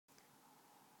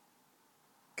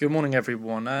Good morning,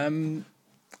 everyone.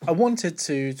 I wanted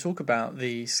to talk about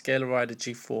the Scala Rider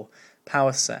G4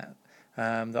 Powerset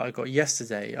that I got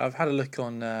yesterday. I've had a look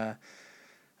on the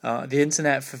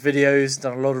internet for videos,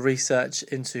 done a lot of research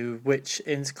into which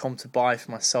intercom to buy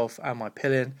for myself and my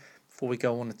pillion before we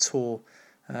go on a tour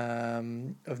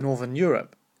of Northern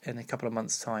Europe in a couple of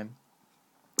months' time.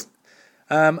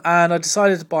 And I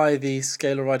decided to buy the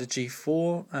Scala Rider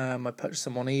G4. I purchased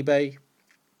them on eBay,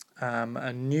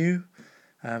 and new.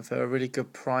 For a really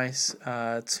good price,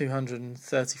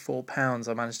 £234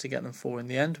 I managed to get them for in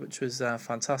the end, which was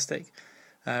fantastic,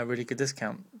 really good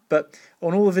discount. But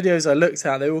on all the videos I looked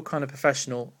at, they were all kind of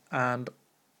professional, and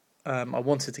I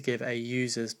wanted to give a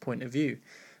user's point of view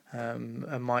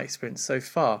and my experience so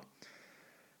far.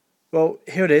 Well,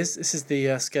 here it is. This is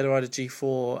the Scala Rider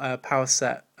G4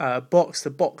 Powerset box. The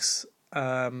box,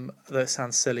 though it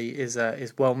sounds silly, is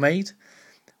well made,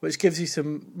 which gives you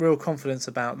some real confidence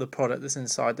about the product that's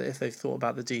inside, that if they've thought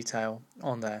about the detail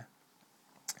on there.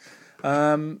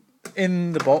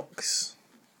 In the box,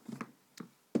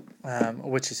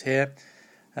 which is here,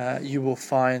 you will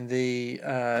find the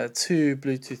two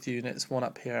Bluetooth units, one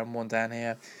up here and one down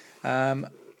here. And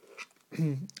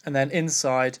then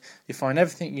inside you find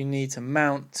everything you need to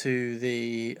mount to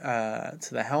the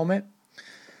helmet.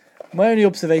 My only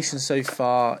observation so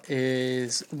far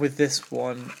is with this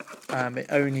one, it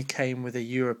only came with a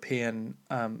European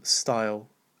style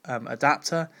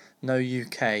adapter, no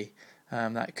UK.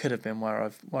 That could have been where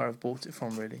I've bought it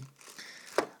from, really.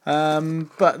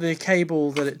 But the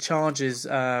cable that it charges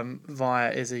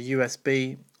via is a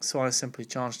USB, so I simply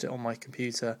charged it on my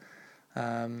computer,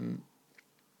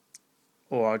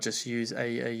 or I'll just use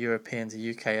a European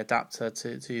to UK adapter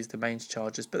to use the mains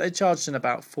chargers. But they charged in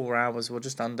about 4 hours, or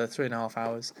just under 3.5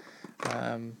 hours.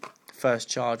 First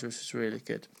charge, which was really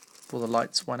good before the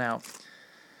lights went out.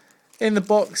 In the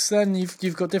box, then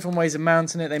you've got different ways of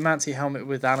mounting it. They mount your helmet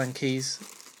with Allen keys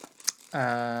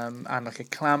and like a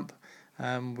clamp.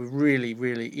 Were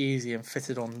really easy and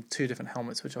fitted on 2 different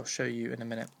helmets, which I'll show you in a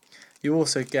minute. You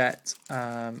also get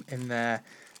in there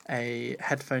a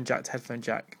headphone jack to headphone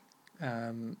jack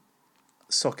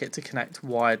socket to connect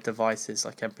wired devices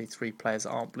like MP3 players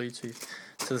that aren't Bluetooth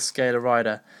to the Scala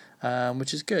Rider,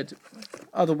 which is good.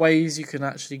 Other ways, you can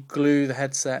actually glue the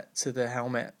headset to the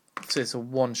helmet, so it's a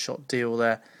one-shot deal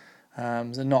there.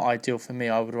 So not ideal for me.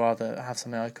 I would rather have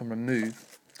something I can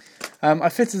remove. I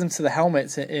fitted them to the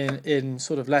helmets in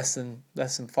sort of less than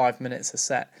 5 minutes a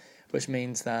set, which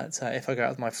means that if I go out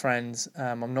with my friends,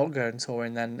 I'm not going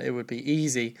touring, then it would be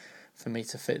easy for me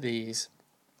to fit these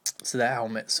to their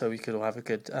helmet, so we could all have a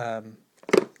good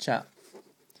chat.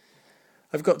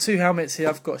 I've got 2 helmets here.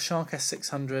 I've got Shark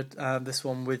S600, this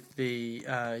one with the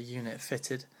unit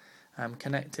fitted,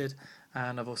 connected,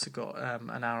 and I've also got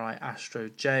an RI Astro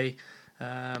J.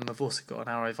 I've also got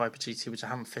an RI Viper GT, which I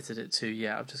haven't fitted it to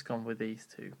yet. I've just gone with these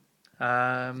 2.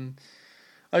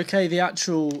 Okay, the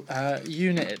actual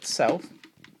unit itself,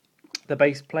 the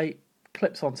base plate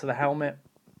clips onto the helmet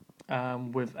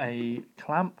with a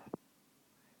clamp.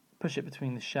 Push it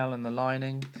between the shell and the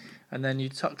lining, and then you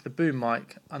tuck the boom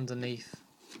mic underneath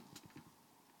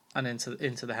and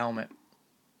into the helmet.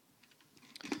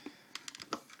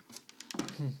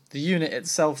 The unit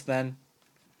itself then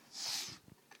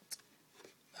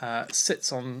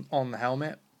sits on the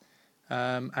helmet,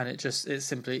 and it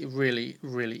simply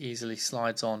really easily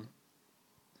slides on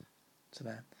to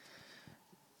there.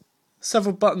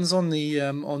 Several buttons on the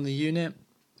unit.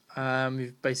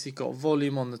 You've basically got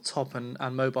volume on the top and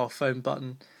mobile phone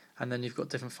button, and then you've got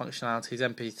different functionalities: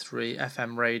 MP3,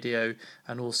 FM radio,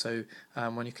 and also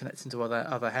when you connect into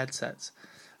other headsets.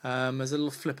 There's a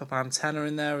little flip-up antenna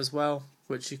in there as well,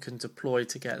 which you can deploy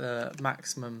to get the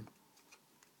maximum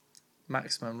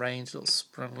range. Little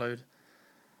sprung load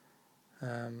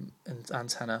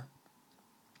antenna.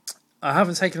 I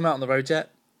haven't taken them out on the road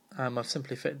yet. I've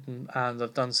simply fitted them, and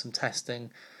I've done some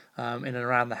testing in and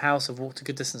around the house. I've walked a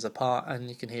good distance apart, and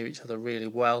you can hear each other really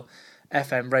well.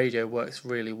 FM radio works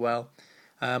really well.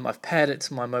 I've paired it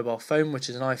to my mobile phone, which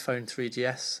is an iPhone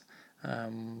 3GS,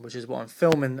 which is what I'm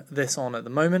filming this on at the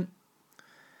moment.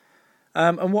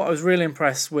 And what I was really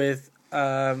impressed with the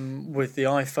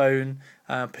iPhone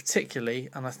particularly,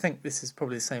 and I think this is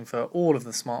probably the same for all of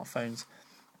the smartphones,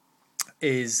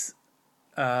 is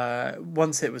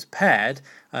once it was paired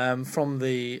from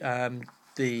the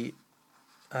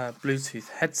Bluetooth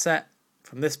headset,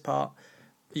 from this part,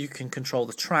 you can control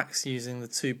the tracks using the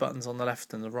 2 buttons on the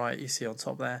left and the right you see on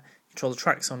top there. Control the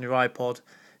tracks on your iPod.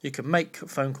 You can make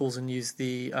phone calls and use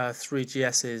the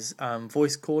 3GS's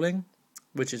voice calling,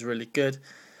 which is really good.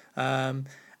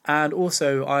 And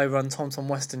also I run TomTom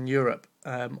Western Europe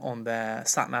on their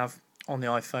sat-nav on the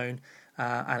iPhone.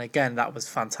 And again, that was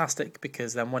fantastic,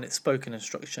 because then when it spoke an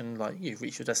instruction like you've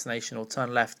reached your destination or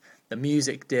turn left, the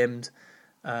music dimmed,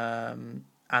 and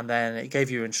then it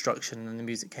gave you instruction and the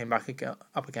music came back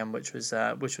up again, which was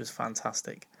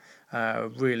fantastic.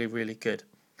 Really, really good.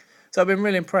 So I've been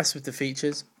really impressed with the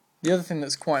features. The other thing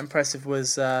that's quite impressive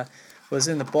was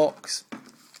in the box.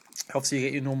 Obviously, you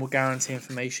get your normal guarantee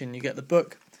information. You get the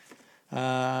book.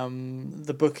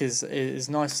 The book is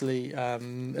nicely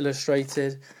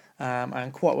illustrated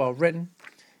and quite well written.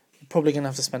 You're probably going to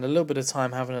have to spend a little bit of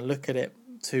time having a look at it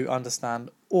to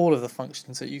understand all of the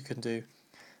functions that you can do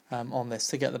on this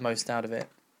to get the most out of it.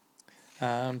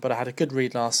 But I had a good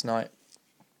read last night,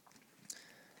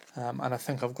 and I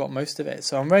think I've got most of it.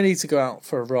 So I'm ready to go out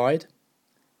for a ride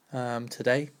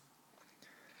today.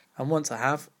 And once I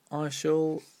have, I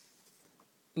shall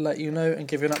let you know and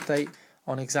give you an update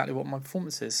on exactly what my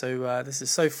performance is. So this is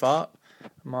so far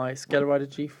my Scala Rider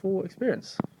G4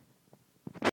 experience.